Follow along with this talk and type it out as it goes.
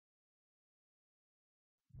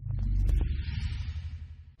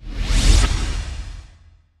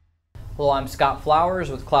Hello, I'm Scott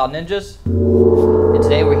Flowers with Cloud Ninjas, and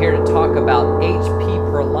today we're here to talk about HP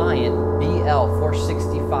ProLiant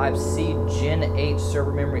BL465c Gen 8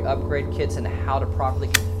 server memory upgrade kits and how to properly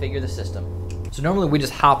configure the system. So normally we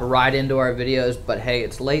just hop right into our videos, but hey,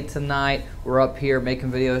 it's late tonight. We're up here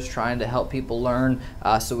making videos trying to help people learn,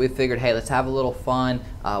 so we figured, hey, let's have a little fun.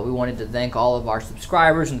 We wanted to thank all of our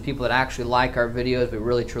subscribers and the people that actually like our videos. We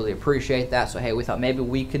really truly appreciate that. So hey, we thought maybe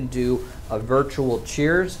we can do a virtual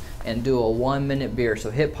cheers and do a 1-minute beer.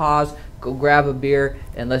 So hit pause, go grab a beer,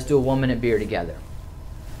 and let's do a 1-minute beer together.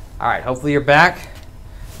 All right, hopefully you're back.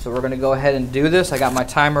 So we're gonna go ahead and do this. I got my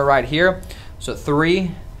timer right here. So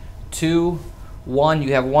 3, 2, 1,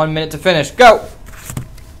 you have 1 minute to finish. Go!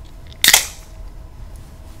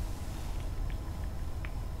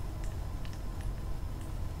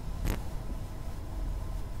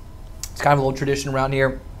 It's kind of a little tradition around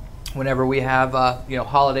here. Whenever we have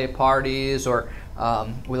holiday parties, or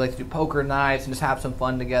we like to do poker nights and just have some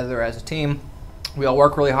fun together as a team. We all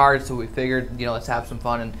work really hard, so we figured, let's have some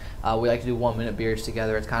fun, and we like to do 1-minute beers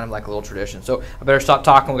together. It's kind of like a little tradition. So I better stop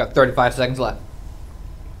talking. We've got 35 seconds left.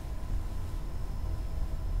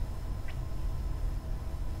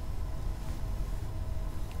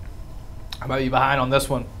 I might be behind on this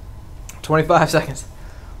one. 25 seconds.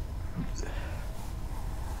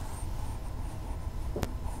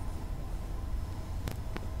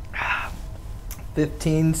 Ah,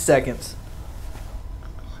 15 seconds.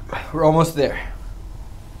 We're almost there.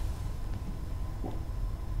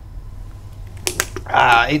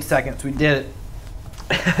 8 seconds. We did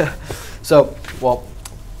it. So, well,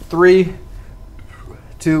 3,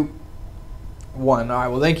 2, 1. All right,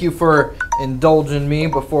 well, thank you for indulging me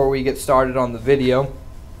before we get started on the video,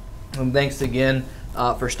 and thanks again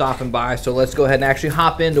for stopping by. So let's go ahead and actually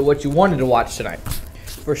hop into what you wanted to watch tonight.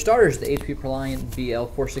 For starters, the HP ProLiant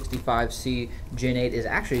BL465c Gen 8 is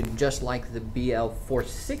actually just like the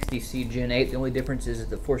BL460c Gen 8. The only difference is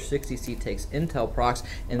that the 460c takes Intel procs,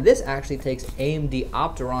 and this actually takes AMD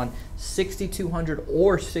Opteron 6200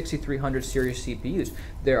 or 6300 series CPUs.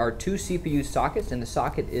 There are 2 CPU sockets, and the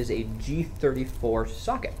socket is a G34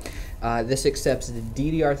 socket. This accepts the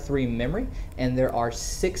DDR3 memory, and there are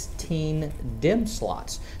 16 DIMM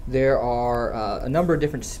slots. There are a number of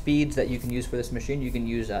different speeds that you can use for this machine. You can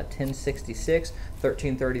use 1066,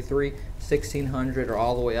 1333, 1600, or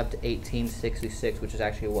all the way up to 1866, which is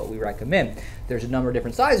actually what we recommend. There's a number of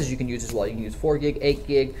different sizes you can use as well. You can use 4 gig, 8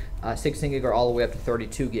 gig, 16 gig, or all the way up to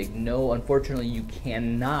 32 gig. No, unfortunately, you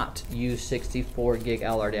cannot use 64 gig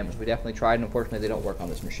LRDIMMs. We definitely tried, and unfortunately, they don't work on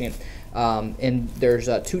this machine. And there's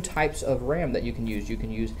 2 types of RAM that you can use. You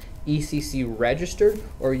can use ECC Registered,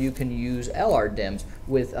 or you can use LRDIMMs.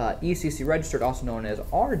 With ECC Registered, also known as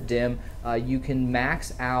RDIMM, you can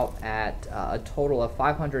max out at a total of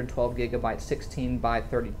 512 gigabytes, 16 by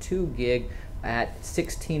 32 gig, at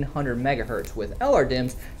 1600 megahertz. With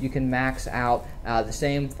LRDIMMs, you can max out the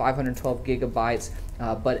same 512 gigabytes,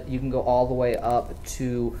 but you can go all the way up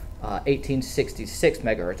to 1866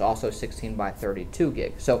 megahertz, also 16 by 32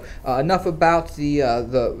 gig. So enough about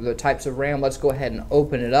the types of RAM. Let's go ahead and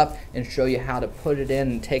open it up and show you how to put it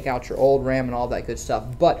in and take out your old RAM and all that good stuff.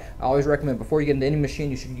 But I always recommend, before you get into any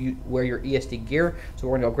machine, you should wear your ESD gear. So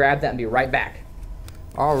we're gonna go grab that and be right back.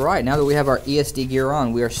 All right, now that we have our ESD gear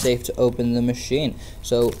on, we are safe to open the machine.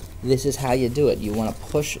 So this is how you do it. You want to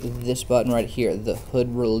push this button right here, the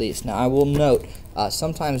hood release. Now I will note,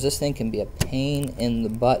 sometimes this thing can be a pain in the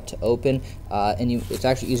butt to open, and it's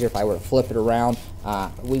actually easier if I were to flip it around.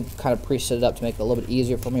 We've kind of preset it up to make it a little bit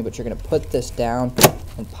easier for me, but you're going to put this down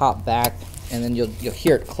and pop back, and then you'll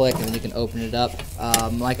hear it click, and then you can open it up.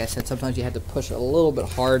 Like I said, sometimes you have to push it a little bit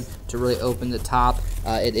hard to really open the top.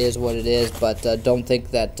 It is what it is, but don't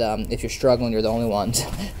think that if you're struggling, you're the only ones.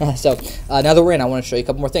 So now that we're in, I want to show you a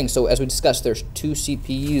couple more things. So as we discussed, there's 2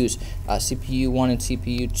 CPUs, CPU 1 and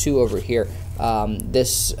CPU 2 over here.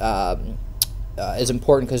 This is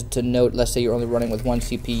important because to note, let's say you're only running with 1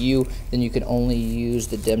 CPU, then you can only use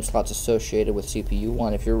the DIMM slots associated with CPU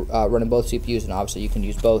 1. If you're running both CPUs, then obviously you can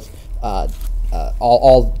use both,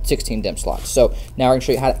 all 16 DIMM slots. So now we're going to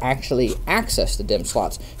show you how to actually access the DIMM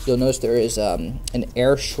slots. You'll notice there is an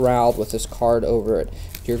air shroud with this card over it.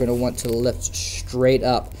 You're going to want to lift straight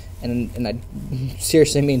up, and I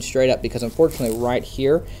seriously mean straight up, because unfortunately right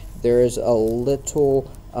here there is a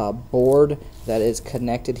little board that is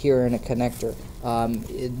connected here in a connector.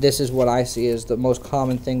 This is what I see as the most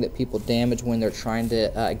common thing that people damage when they're trying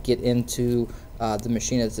to get into the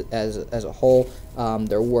machine as a whole.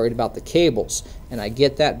 They're worried about the cables, and I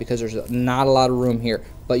get that because there's not a lot of room here,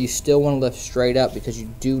 but you still want to lift straight up because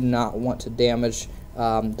you do not want to damage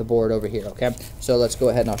the board over here. Okay, so let's go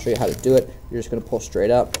ahead and I'll show you how to do it. You're just going to pull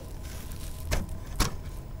straight up,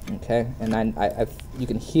 Okay, and you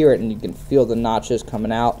can hear it and you can feel the notches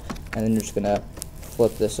coming out, and then you're just gonna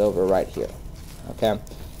flip this over right here. Okay,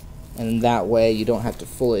 and that way you don't have to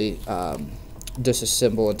fully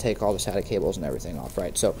disassemble and take all the SATA cables and everything off,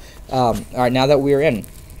 right? So, all right, now that we're in,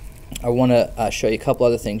 I want to show you a couple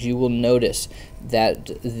other things. You will notice that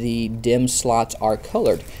the DIMM slots are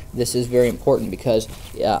colored. This is very important because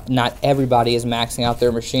not everybody is maxing out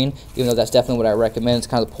their machine, even though that's definitely what I recommend. It's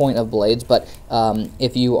kind of the point of blades, but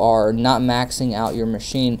if you are not maxing out your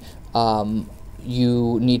machine,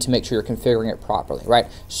 you need to make sure you're configuring it properly, right?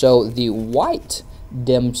 So the white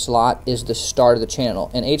DIMM slot is the start of the channel,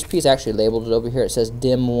 and HP's actually labeled it over here. It says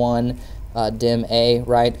DIMM 1, DIMM A,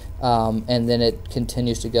 right? And then it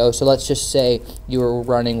continues to go. So let's just say you were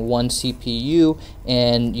running one CPU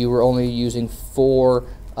and you were only using 4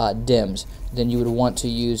 DIMMs. Then you would want to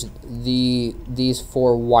use these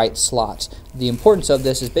 4 white slots. The importance of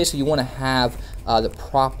this is basically you want to have the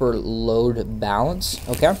proper load balance,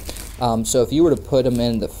 okay? So if you were to put them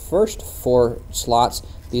in the first 4 slots,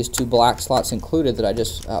 these 2 black slots included that I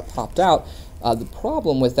just popped out, the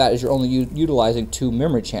problem with that is you're only utilizing 2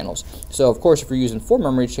 memory channels. So of course, if you're using 4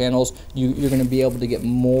 memory channels, you're going to be able to get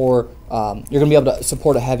more. You're going to be able to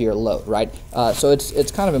support a heavier load, right? So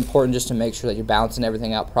it's kind of important just to make sure that you're balancing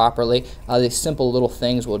everything out properly. These simple little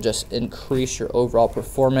things will just increase your overall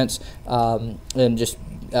performance and just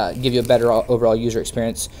give you a better overall user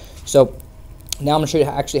experience. So now I'm going to show you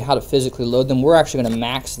actually how to physically load them. We're actually going to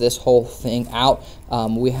max this whole thing out.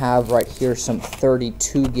 We have right here some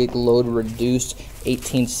 32 gig load reduced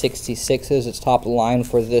 1866s. It's top of the line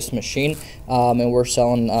for this machine, and we're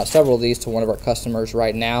selling several of these to one of our customers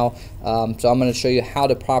right now. So I'm going to show you how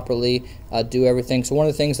to properly do everything. So one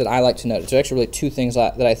of the things that I like to note, there's actually really 2 things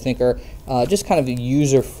that I think are just kind of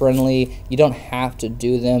user friendly. You don't have to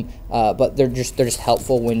do them, but they're just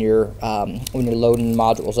helpful when you're loading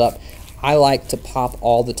modules up. I like to pop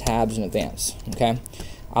all the tabs in advance, okay?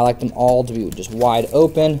 I like them all to be just wide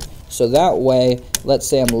open, so that way, let's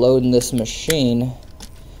say I'm loading this machine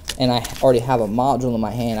and I already have a module in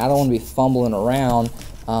my hand. I don't want to be fumbling around,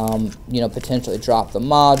 you know, potentially drop the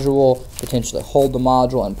module, potentially hold the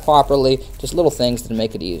module improperly, just little things to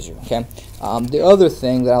make it easier, okay? The other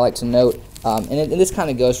thing that I like to note, and this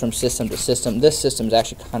kind of goes from system to system, this system is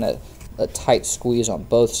actually kind of a tight squeeze on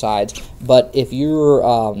both sides, but if you're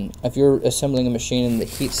assembling a machine and the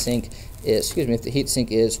heatsink is, if the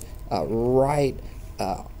heatsink is right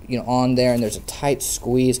you know, on there and there's a tight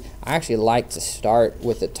squeeze, I actually like to start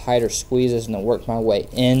with the tighter squeezes and then work my way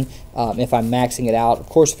in if I'm maxing it out. Of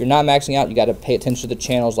course, if you're not maxing out, you got to pay attention to the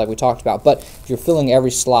channels like we talked about, but if you're filling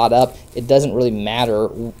every slot up, it doesn't really matter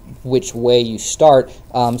which way you start.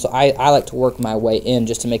 So I like to work my way in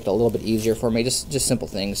just to make it a little bit easier for me, just simple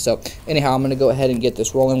things. So anyhow, I'm going to go ahead and get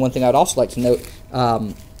this rolling. One thing I'd also like to note,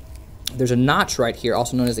 there's a notch right here,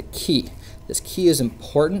 also known as a key. This key is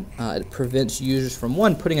important. It prevents users from,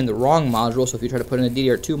 one, putting in the wrong module. So if you try to put in a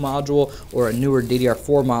DDR2 module or a newer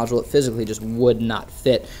DDR4 module, it physically just would not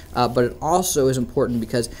fit. But it also is important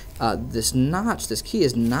because this notch, this key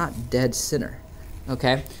is not dead center.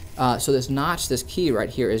 Okay? So this notch, this key right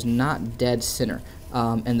here is not dead center.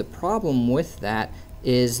 And the problem with that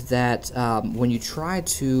is that when you try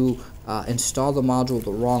to install the module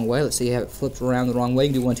the wrong way, let's say you have it flipped around the wrong way,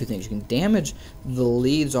 you can do one of 2 things. You can damage the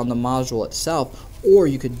leads on the module itself, or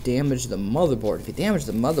you could damage the motherboard. If you damage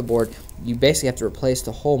the motherboard, you basically have to replace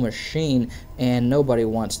the whole machine, and nobody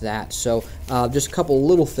wants that. So just a couple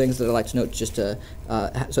little things that I like to note just to,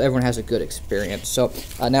 so everyone has a good experience. So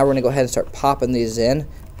now we're going to go ahead and start popping these in.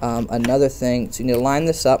 Another thing, so you need to line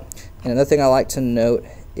this up, and another thing I like to note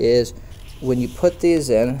is when you put these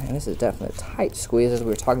in, and this is definitely a tight squeeze, as we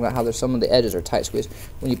were talking about how there's some of the edges are tight squeeze.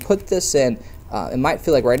 When you put this in, it might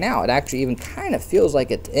feel like right now, it actually even kind of feels like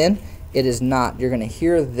it's in. It is not. You're going to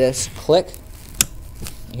hear this click.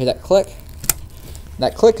 You hear that click?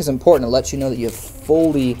 That click is important. It lets you know that you have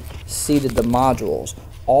fully seated the modules.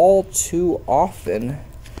 All too often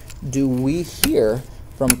do we hear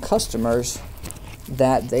from customers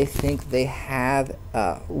that they think they have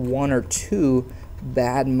 1 or 2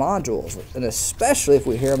 bad modules, and especially if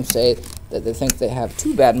we hear them say that they think they have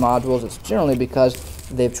 2 bad modules, it's generally because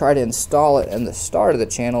they've tried to install it in the start of the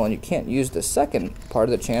channel and you can't use the second part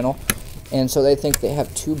of the channel, and so they think they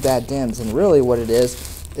have 2 bad DIMMs, and really what it is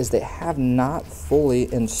they have not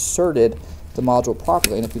fully inserted the module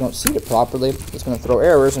properly, and if you don't seat it properly, it's going to throw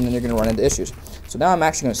errors and then you're going to run into issues. So now I'm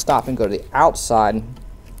actually going to stop and go to the outside,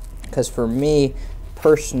 because for me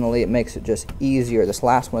personally, it makes it just easier. This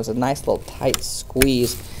last one is a nice little tight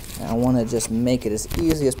squeeze, and I want to just make it as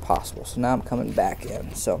easy as possible. So now I'm coming back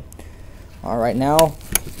in. So, all right, now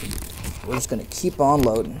we're just going to keep on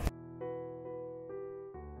loading.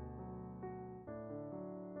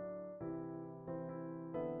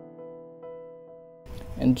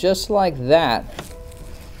 And just like that,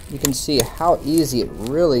 you can see how easy it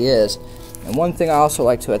really is. And one thing I also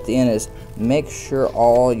like to at the end is make sure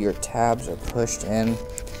all your tabs are pushed in.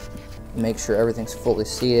 Make sure everything's fully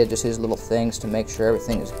seated. Just these little things to make sure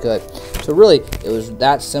everything is good. So really, it was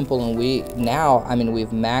that simple, and we've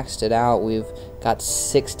maxed it out. We've got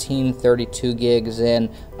 16 32 gigs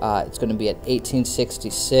in. It's going to be at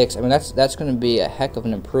 1866. I mean, that's going to be a heck of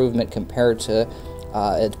an improvement compared to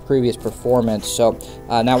its previous performance. So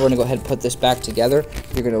now we're going to go ahead and put this back together.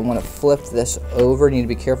 You're going to want to flip this over. You need to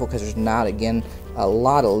be careful because there's not, again, a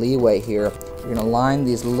lot of leeway here. You're going to line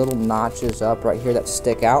these little notches up right here that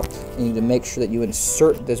stick out. You need to make sure that you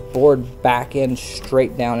insert this board back in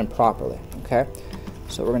straight down and properly. Okay,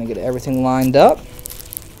 so we're going to get everything lined up.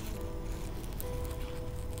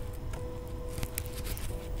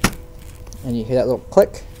 And you hear that little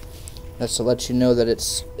click. That's to let you know that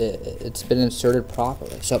it's been inserted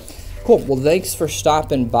properly. So cool. Well, thanks for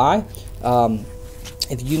stopping by.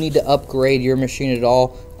 If you need to upgrade your machine at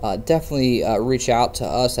all, definitely reach out to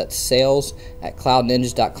us at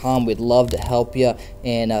sales@cloudninjas.com. We'd love to help you.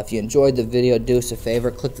 And if you enjoyed the video, do us a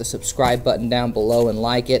favor, click the subscribe button down below and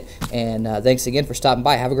like it. And thanks again for stopping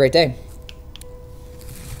by. Have a great day.